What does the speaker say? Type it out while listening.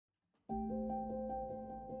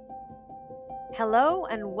Hello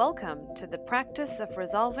and welcome to the Practice of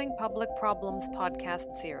Resolving Public Problems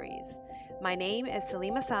podcast series. My name is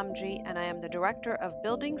Salima Samji and I am the Director of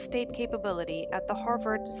Building State Capability at the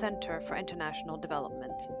Harvard Center for International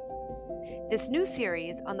Development. This new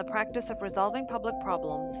series on the practice of resolving public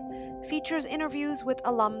problems features interviews with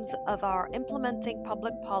alums of our Implementing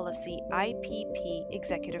Public Policy IPP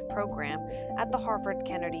executive program at the Harvard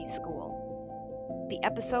Kennedy School. The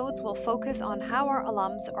episodes will focus on how our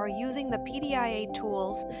alums are using the PDIA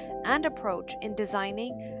tools and approach in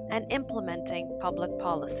designing and implementing public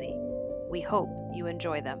policy. We hope you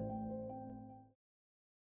enjoy them.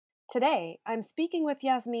 Today, I'm speaking with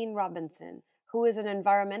Yasmeen Robinson, who is an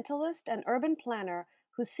environmentalist and urban planner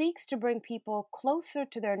who seeks to bring people closer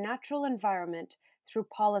to their natural environment through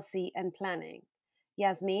policy and planning.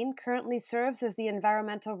 Yasmeen currently serves as the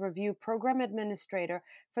Environmental Review Program Administrator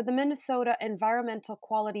for the Minnesota Environmental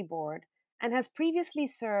Quality Board and has previously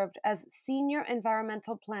served as Senior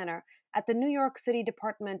Environmental Planner at the New York City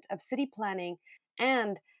Department of City Planning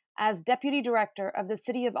and as Deputy Director of the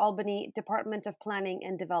City of Albany Department of Planning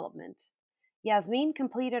and Development. Yasmeen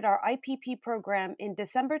completed our IPP program in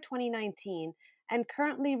December 2019 and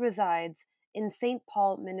currently resides in St.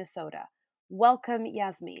 Paul, Minnesota. Welcome,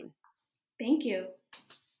 Yasmeen. Thank you.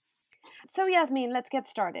 So, Yasmeen, let's get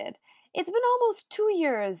started. It's been almost 2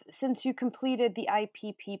 years since you completed the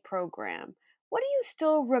IPP program. What do you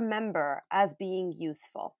still remember as being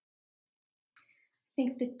useful? I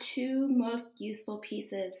think the two most useful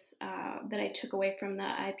pieces that I took away from the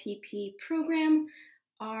IPP program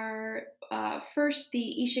are first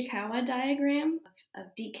the Ishikawa diagram of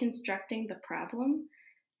deconstructing the problem.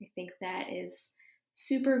 I think that is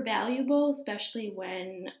super valuable, especially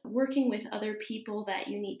when working with other people that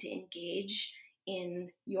you need to engage in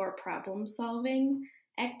your problem solving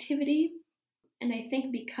activity. And I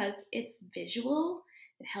think because it's visual,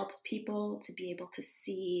 it helps people to be able to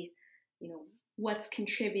see, what's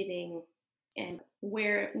contributing and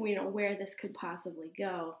where this could possibly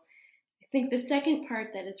go. I think the second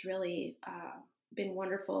part that has really been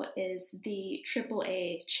wonderful is the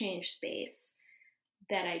AAA change space.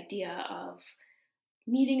 That idea of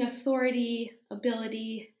needing authority,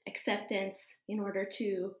 ability, acceptance in order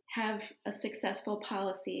to have a successful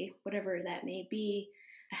policy, whatever that may be,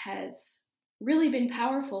 has really been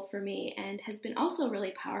powerful for me and has been also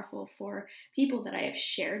really powerful for people that I have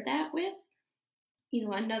shared that with.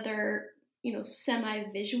 Another,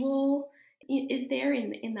 semi-visual is there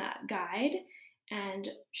in that guide, and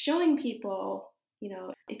showing people,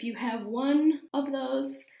 if you have one of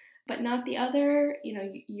those but not the other,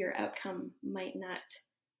 your outcome might not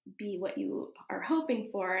be what you are hoping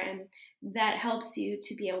for, and that helps you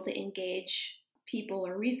to be able to engage people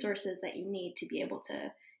or resources that you need to be able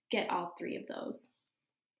to get all three of those.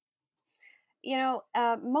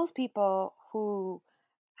 Most people who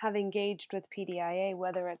have engaged with PDIA,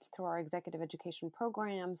 whether it's through our executive education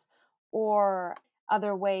programs or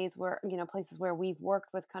other ways where, places where we've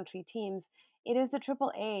worked with country teams, it is the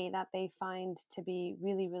AAA that they find to be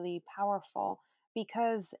really, really powerful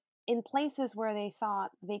because in places where they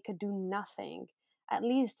thought they could do nothing, at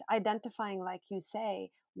least identifying, like you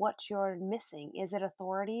say, what you're missing. Is it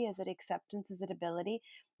authority? Is it acceptance? Is it ability?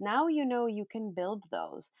 Now you can build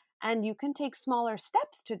those and you can take smaller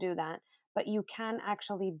steps to do that, but you can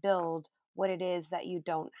actually build what it is that you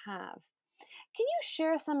don't have. Can you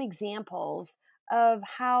share some examples of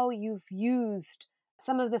how you've used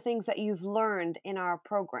some of the things that you've learned in our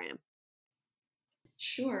program?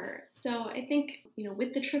 Sure. So I think,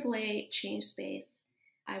 with the AAA change space,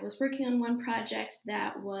 I was working on one project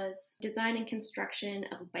that was design and construction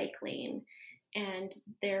of a bike lane. And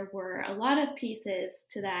there were a lot of pieces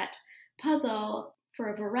to that puzzle for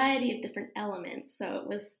a variety of different elements. So it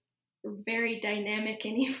was a very dynamic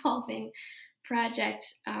and evolving project.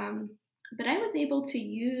 But I was able to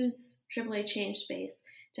use AAA Change Space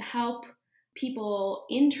to help people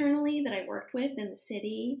internally that I worked with in the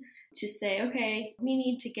city to say, okay, we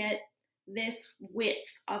need to get this width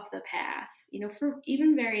of the path, for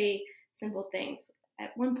even very simple things.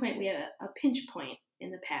 At one point, we had a pinch point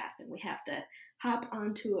in the path and we have to hop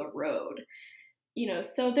onto a road,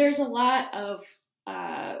 so there's a lot of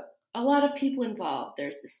people involved.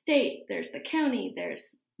 There's the state, there's the county,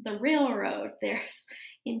 there's the railroad, there's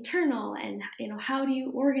internal, and how do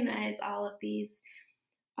you organize all of these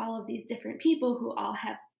different people who all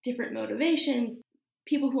have different motivations,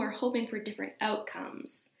 people who are hoping for different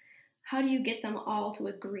outcomes? How do you get them all to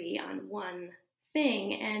agree on one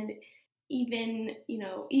thing? And even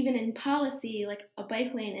in policy, like a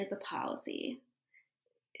bike lane is a policy.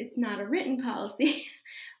 It's not a written policy,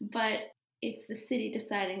 but it's the city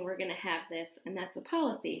deciding we're going to have this, and that's a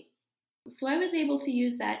policy. So I was able to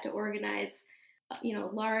use that to organize,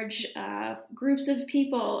 large groups of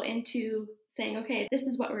people into saying, okay, this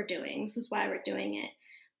is what we're doing. This is why we're doing it.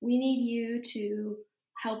 We need you to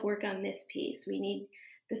help work on this piece. We need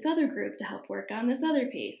this other group to help work on this other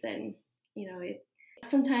piece. And,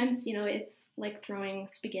 sometimes, it's like throwing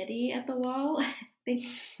spaghetti at the wall. I think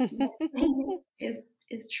that's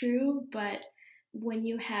is true. But when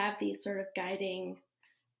you have these sort of guiding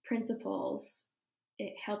principles,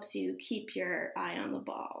 it helps you keep your eye on the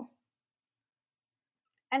ball.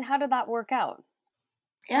 And how did that work out?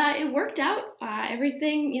 Yeah, it worked out.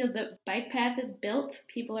 Everything, the bike path is built.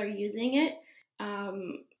 People are using it.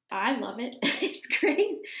 I love it. It's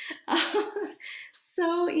great. Uh,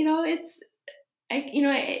 so,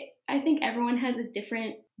 I think everyone has a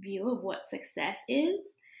different view of what success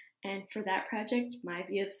is. And for that project, my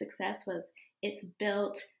view of success was it's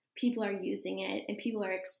built, people are using it, and people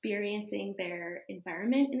are experiencing their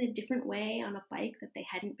environment in a different way on a bike that they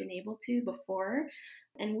hadn't been able to before.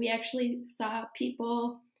 And we actually saw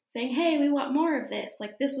people saying, hey, we want more of this.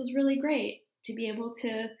 Like, this was really great to be able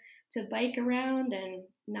to bike around and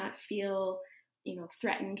not feel,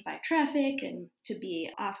 threatened by traffic and to be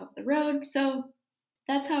off of the road. So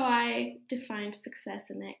that's how I defined success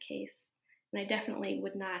in that case. And I definitely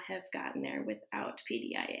would not have gotten there without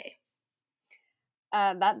PDIA.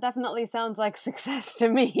 That definitely sounds like success to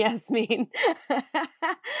me, Yasmin.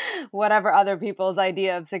 Whatever other people's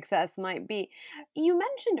idea of success might be. You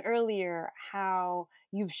mentioned earlier how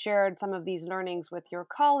you've shared some of these learnings with your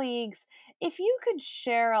colleagues. If you could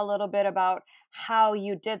share a little bit about how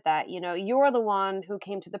you did that. You're the one who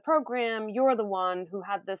came to the program, you're the one who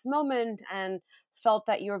had this moment and felt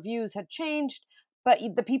that your views had changed, but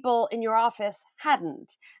the people in your office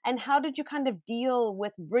hadn't. And how did you kind of deal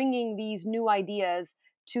with bringing these new ideas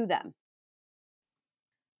to them?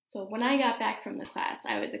 So when I got back from the class,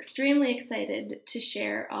 I was extremely excited to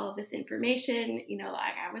share all of this information.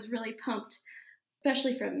 I was really pumped,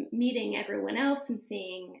 especially from meeting everyone else and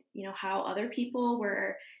seeing, how other people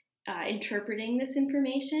were interpreting this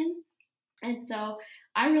information. And so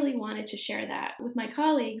I really wanted to share that with my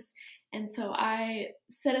colleagues. And so I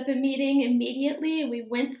set up a meeting immediately and we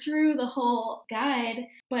went through the whole guide,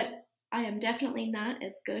 but I am definitely not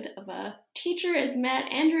as good of a teacher as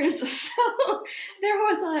Matt Andrews. So there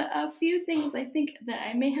was a few things I think that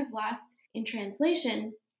I may have lost in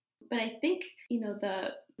translation. But I think,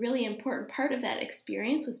 the really important part of that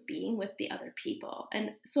experience was being with the other people.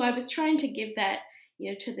 And so I was trying to give that,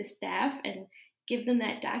 to the staff and give them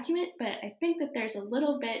that document. But I think that there's a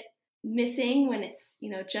little bit missing when it's,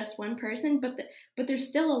 just one person, but there's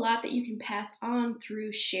still a lot that you can pass on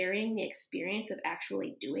through sharing the experience of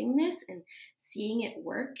actually doing this and seeing it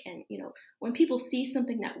work. And, when people see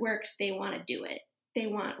something that works, they want to do it. They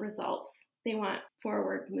want results. They want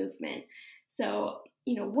forward movement. So,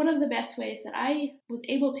 one of the best ways that I was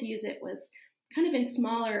able to use it was kind of in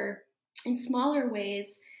smaller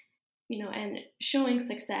ways, and showing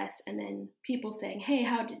success, and then people saying, hey,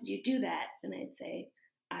 how did you do that? And I'd say,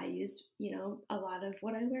 I used, a lot of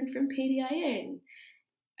what I learned from PDIA. And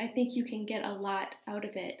I think you can get a lot out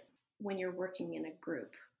of it when you're working in a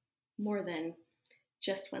group, more than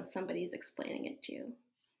just when somebody's explaining it to you.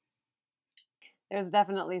 There's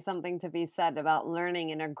definitely something to be said about learning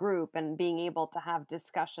in a group and being able to have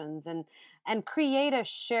discussions and create a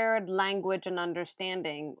shared language and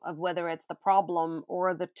understanding of whether it's the problem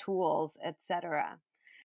or the tools, etc.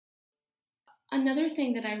 Another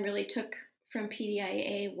thing that I really took from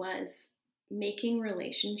PDIA was making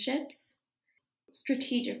relationships,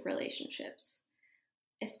 strategic relationships.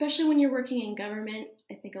 Especially when you're working in government,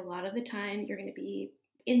 I think a lot of the time you're going to be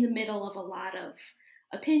in the middle of a lot of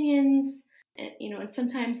opinions, and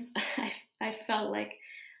sometimes I felt like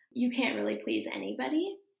you can't really please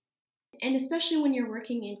anybody. And especially when you're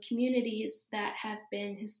working in communities that have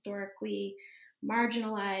been historically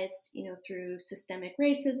marginalized, through systemic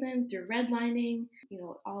racism, through redlining,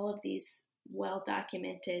 all of these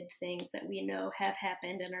well-documented things that we know have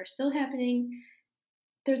happened and are still happening.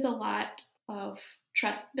 There's a lot of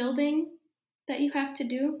trust building that you have to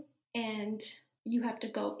do, and you have to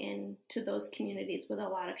go into those communities with a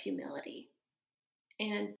lot of humility.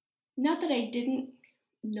 And not that I didn't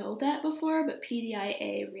know that before, but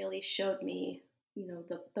PDIA really showed me,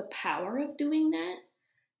 the power of doing that,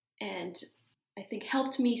 and I think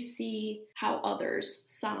helped me see how others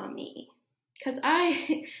saw me. Because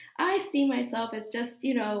I see myself as just,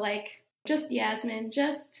 just Yasmin,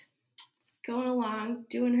 just going along,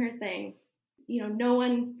 doing her thing. No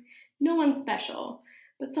one special.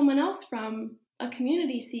 But someone else from a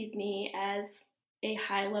community sees me as a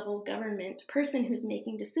high-level government person who's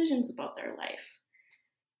making decisions about their life.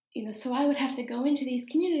 So I would have to go into these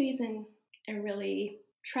communities and really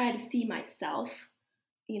try to see myself,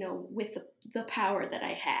 with the power that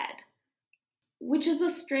I had, which is a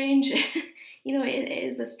strange, it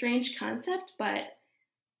is a strange concept, but,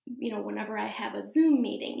 whenever I have a Zoom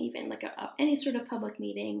meeting, even like any sort of public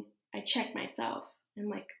meeting, I check myself. I'm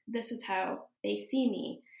like, this is how they see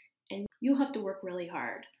me. And you'll have to work really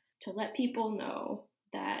hard to let people know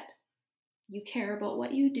that you care about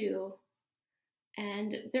what you do.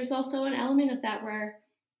 And there's also an element of that where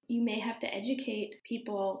you may have to educate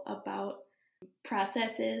people about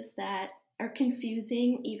processes that are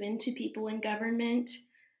confusing even to people in government,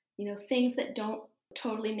 things that don't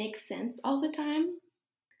totally make sense all the time,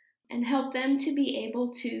 and help them to be able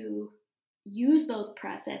to use those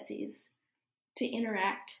processes to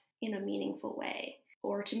interact in a meaningful way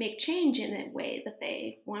or to make change in a way that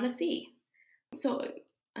they want to see. So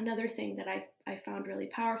another thing that I found really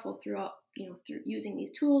powerful through using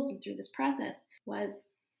these tools and through this process was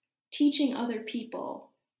teaching other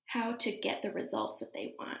people how to get the results that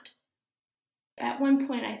they want. At one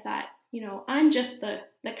point I thought, I'm just the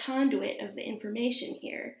conduit of the information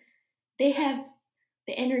here. They have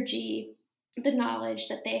the energy, the knowledge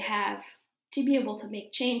that they have to be able to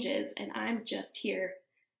make changes, and I'm just here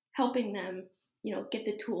helping them, get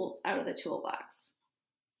the tools out of the toolbox.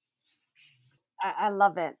 I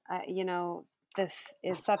love it. This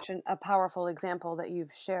is such a powerful example that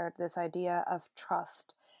you've shared, this idea of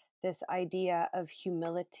trust, this idea of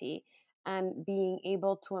humility, and being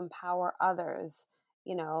able to empower others,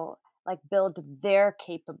 like build their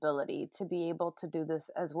capability to be able to do this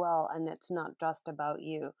as well. And it's not just about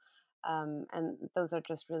you. And those are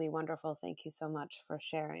just really wonderful. Thank you so much for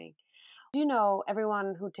sharing.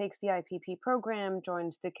 Everyone who takes the IPP program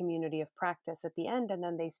joins the community of practice at the end, and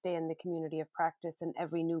then they stay in the community of practice, and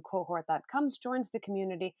every new cohort that comes joins the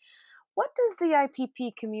community. What does the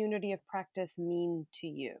IPP community of practice mean to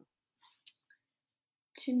you?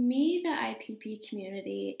 To me, the IPP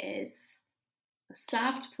community is a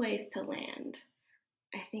soft place to land.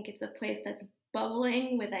 I think it's a place that's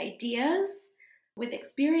bubbling with ideas, with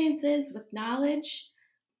experiences, with knowledge.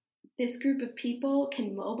 This group of people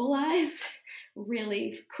can mobilize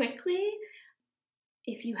really quickly.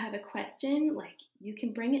 If you have a question, you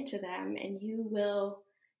can bring it to them and you will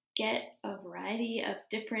get a variety of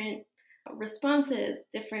different responses,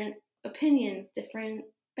 different opinions, different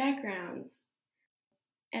backgrounds.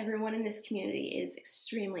 Everyone in this community is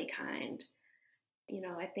extremely kind.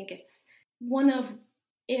 I think it's one of,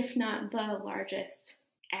 if not the largest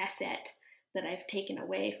asset that I've taken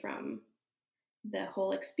away from the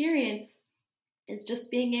whole experience, is just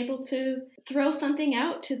being able to throw something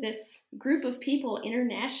out to this group of people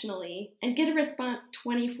internationally and get a response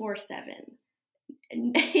 24/7.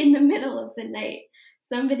 In the middle of the night,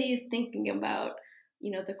 somebody is thinking about,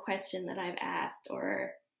 the question that I've asked,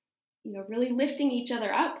 or, really lifting each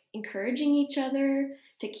other up, encouraging each other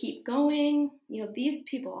to keep going. These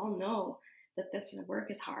people all know that this work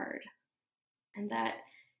is hard and that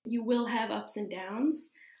you will have ups and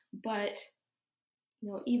downs, but,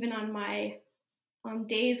 even on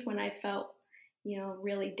days when I felt,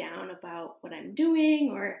 really down about what I'm doing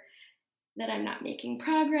or that I'm not making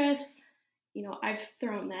progress, I've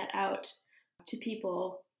thrown that out to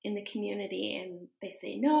people in the community and they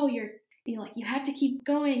say, no, you have to keep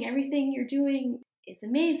going. Everything you're doing is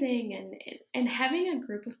amazing. And having a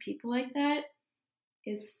group of people like that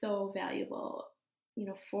is so valuable,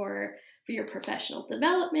 for your professional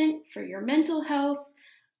development, for your mental health.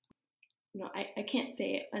 I can't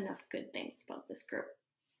say enough good things about this group.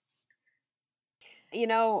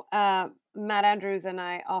 Matt Andrews and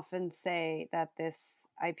I often say that this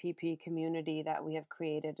IPP community that we have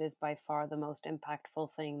created is by far the most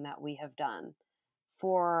impactful thing that we have done,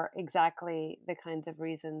 for exactly the kinds of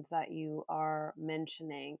reasons that you are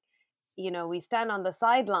mentioning. We stand on the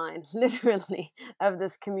sideline, literally, of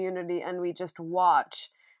this community, and we just watch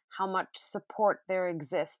how much support there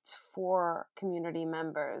exists for community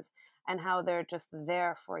members and how they're just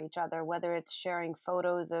there for each other, whether it's sharing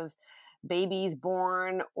photos of babies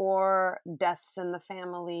born or deaths in the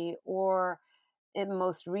family, or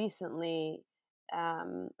most recently,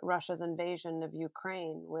 Russia's invasion of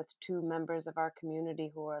Ukraine, with two members of our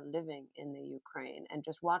community who are living in the Ukraine, and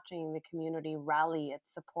just watching the community rally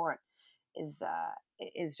its support is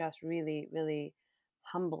just really, really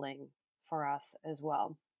humbling for us as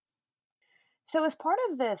well. So, as part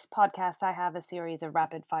of this podcast, I have a series of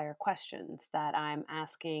rapid fire questions that I'm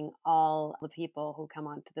asking all the people who come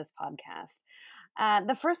onto this podcast.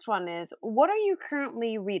 The first one is, what are you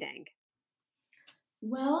currently reading?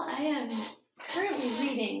 Well, I am currently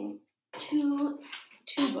reading two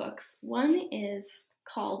books. One is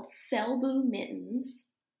called Selbu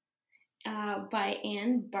Mittens by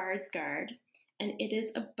Anne Bardsgaard, and it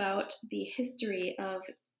is about the history of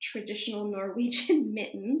traditional Norwegian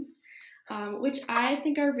mittens, which I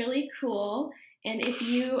think are really cool. And if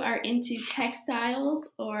you are into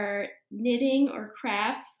textiles or knitting or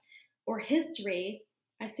crafts or history,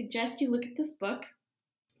 I suggest you look at this book,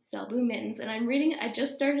 Selbu Mittens. And I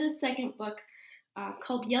just started a second book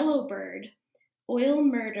called Yellow Bird, Oil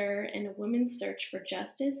Murder and a Woman's Search for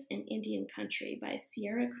Justice in Indian Country by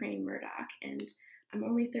Sierra Crane Murdoch. And I'm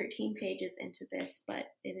only 13 pages into this, but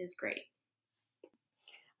it is great.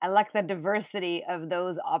 I like the diversity of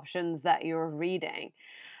those options that you're reading.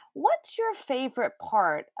 What's your favorite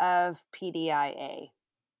part of PDIA?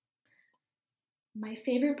 My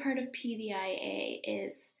favorite part of PDIA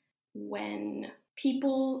is when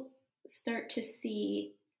people start to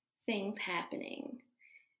see things happening,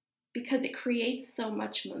 because it creates so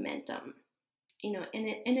much momentum,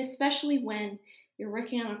 and especially when you're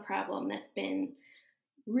working on a problem that's been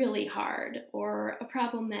really hard, or a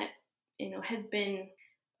problem that has been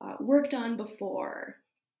worked on before,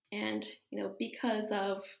 and because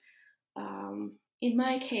of in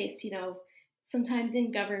my case, sometimes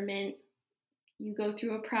in government you go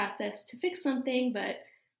through a process to fix something, but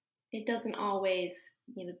it doesn't always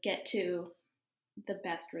get to the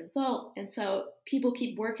best result. And so people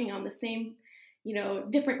keep working on the same,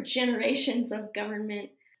 different generations of government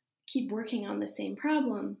keep working on the same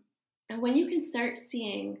problem. And when you can start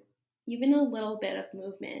seeing even a little bit of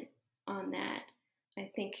movement on that,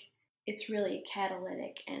 I think it's really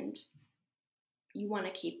catalytic, and you want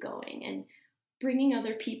to keep going. And bringing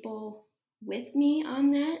other people with me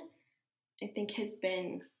on that, I think, has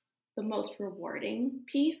been the most rewarding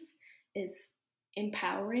piece, is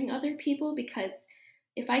empowering other people, because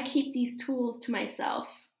if I keep these tools to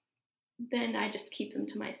myself, then I just keep them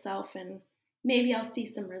to myself and maybe I'll see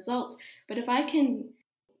some results. But if I can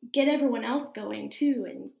get everyone else going too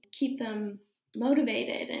and keep them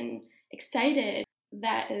motivated and excited,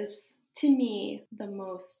 that is, to me, the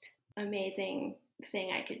most amazing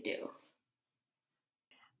thing I could do.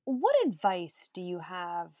 What advice do you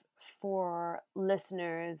have for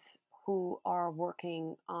listeners who are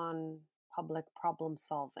working on public problem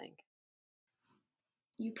solving?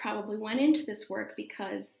 You probably went into this work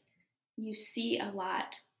because you see a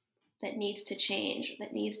lot that needs to change,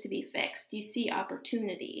 that needs to be fixed. You see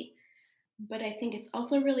opportunity. But I think it's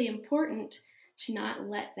also really important to not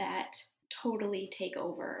let that totally take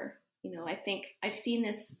over. I think I've seen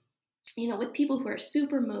this, with people who are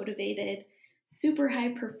super motivated, super high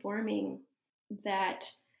performing,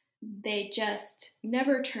 that they just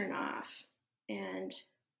never turn off. And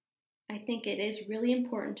I think it is really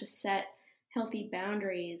important to set healthy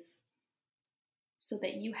boundaries so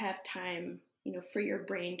that you have time, for your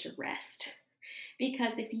brain to rest.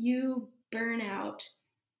 Because if you burn out,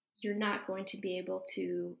 you're not going to be able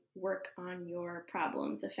to work on your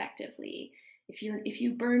problems effectively. If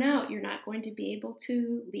you burn out, you're not going to be able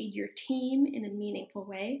to lead your team in a meaningful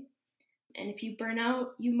way. And if you burn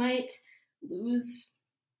out, you might lose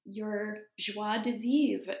your joie de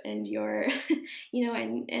vivre and your,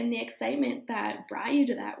 and the excitement that brought you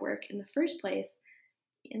to that work in the first place.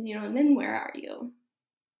 And, and then where are you?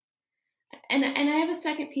 And I have a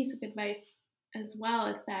second piece of advice as well,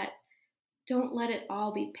 is that don't let it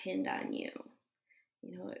all be pinned on you.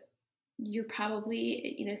 You're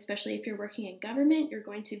probably, especially if you're working in government, you're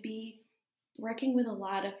going to be working with a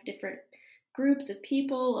lot of different groups of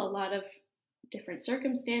people, a lot of different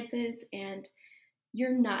circumstances, and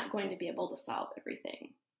you're not going to be able to solve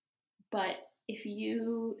everything. But if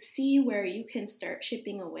you see where you can start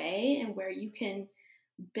chipping away and where you can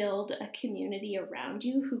build a community around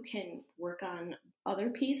you who can work on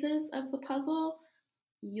other pieces of the puzzle,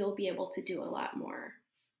 you'll be able to do a lot more.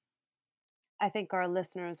 I think our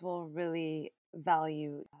listeners will really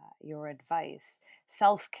value your advice.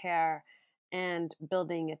 Self-care and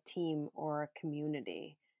building a team or a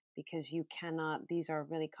community, because these are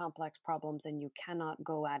really complex problems and you cannot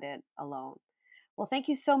go at it alone. Well, thank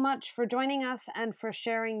you so much for joining us and for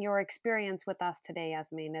sharing your experience with us today,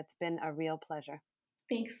 Yasmin. It's been a real pleasure.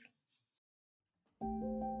 Thanks.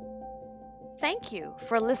 Thank you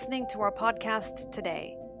for listening to our podcast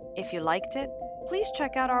today. If you liked it, please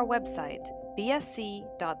check out our website,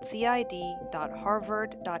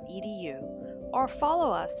 bsc.cid.harvard.edu, or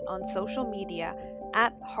follow us on social media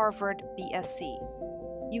 @HarvardBSc.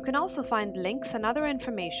 You can also find links and other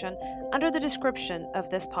information under the description of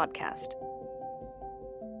this podcast.